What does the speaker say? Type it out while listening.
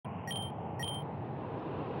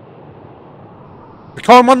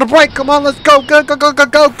Come on the break! Come on, let's go! Go! Go! Go! Go!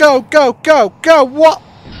 Go! Go! Go! Go! Go! What?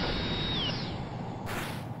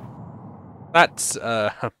 That's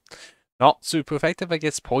not super effective. I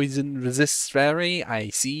guess poison resists fairy. I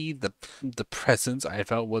see the presence I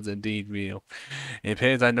felt was indeed real. It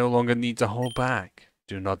appears I no longer need to hold back.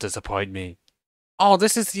 Do not disappoint me. Oh,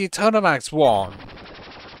 this is the Eternamax one.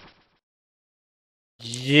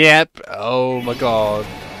 Yep. Oh my god.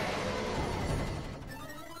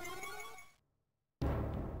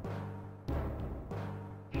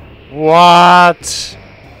 What?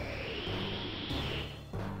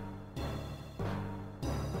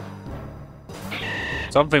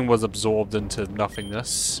 Something was absorbed into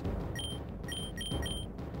nothingness.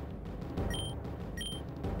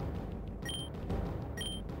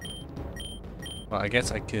 Well, I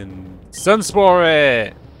guess I can Sunspore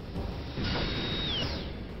it!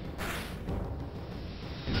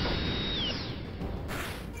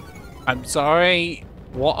 I'm sorry,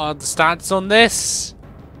 what are the stats on this?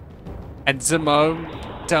 And Simone,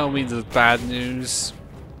 tell me the bad news.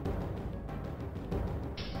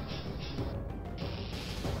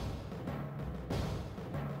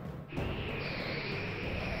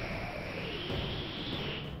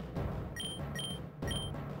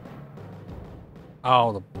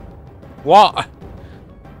 Oh, what?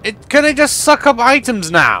 Can I just suck up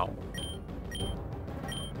items now?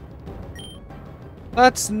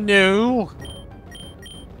 That's new.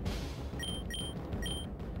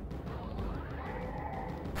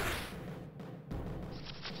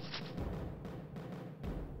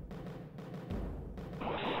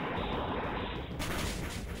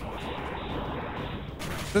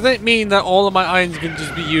 Does it mean that all of my items can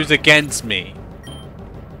just be used against me?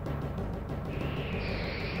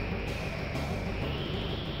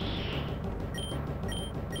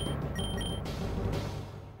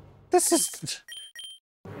 This is...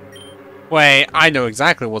 Wait, I know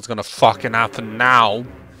exactly what's gonna fucking happen now.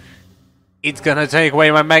 It's gonna take away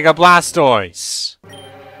my Mega Blastoise.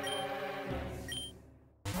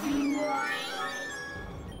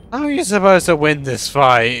 How are you supposed to win this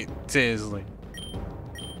fight? Seriously.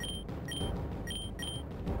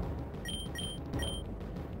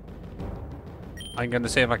 I'm gonna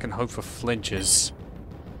see if I can hope for flinches.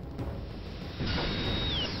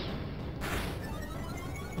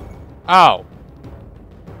 Oh.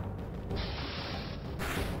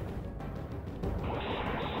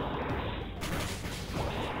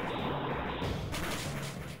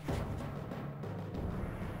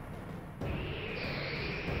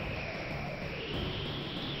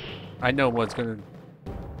 I know what's gonna...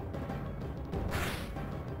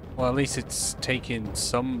 Well, at least it's taking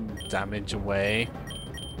some damage away.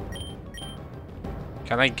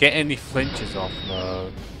 Can I get any flinches off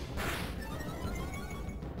though?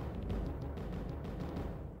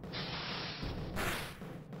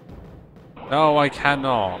 No, I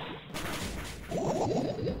cannot.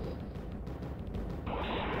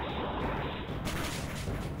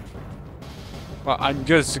 Well, I'm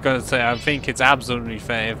just gonna say I think it's absolutely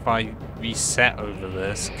fair if I reset over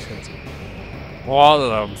this. 'Cause what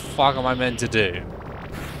the fuck am I meant to do?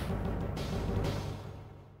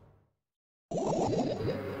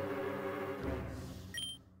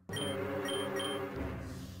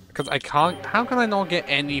 Because I can't. How can I not get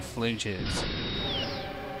any flinches?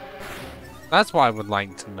 That's what I would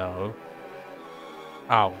like to know.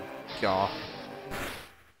 Oh, God.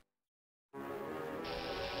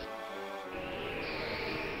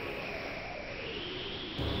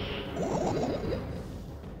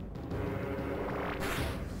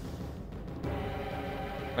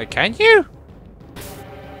 Wait, can you?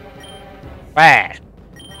 Where?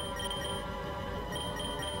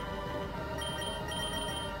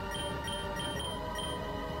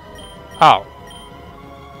 Oh.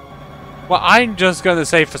 Well, I'm just gonna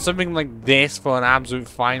say for something like this, for an absolute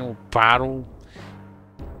final battle,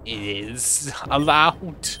 it is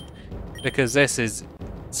allowed. Because this is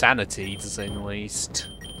sanity, to say the least.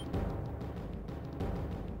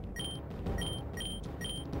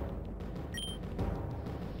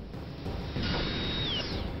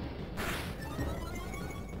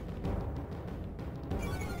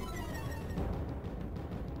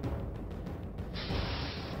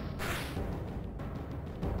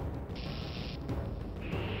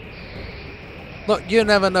 Look, you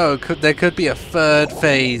never know. There could be a third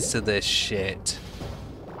phase to this shit.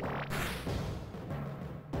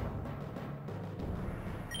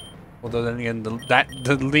 Although then again, that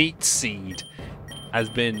delete seed has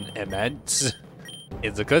been immense.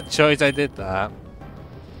 It's a good choice I did that.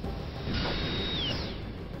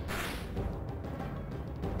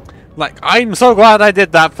 Like, I'm so glad I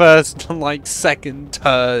did that first, like, second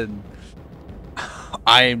turn.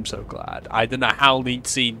 I'm so glad. I don't know how Leech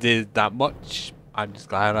Seed did that much. I'm just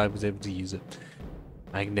glad I was able to use it.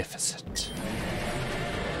 Magnificent.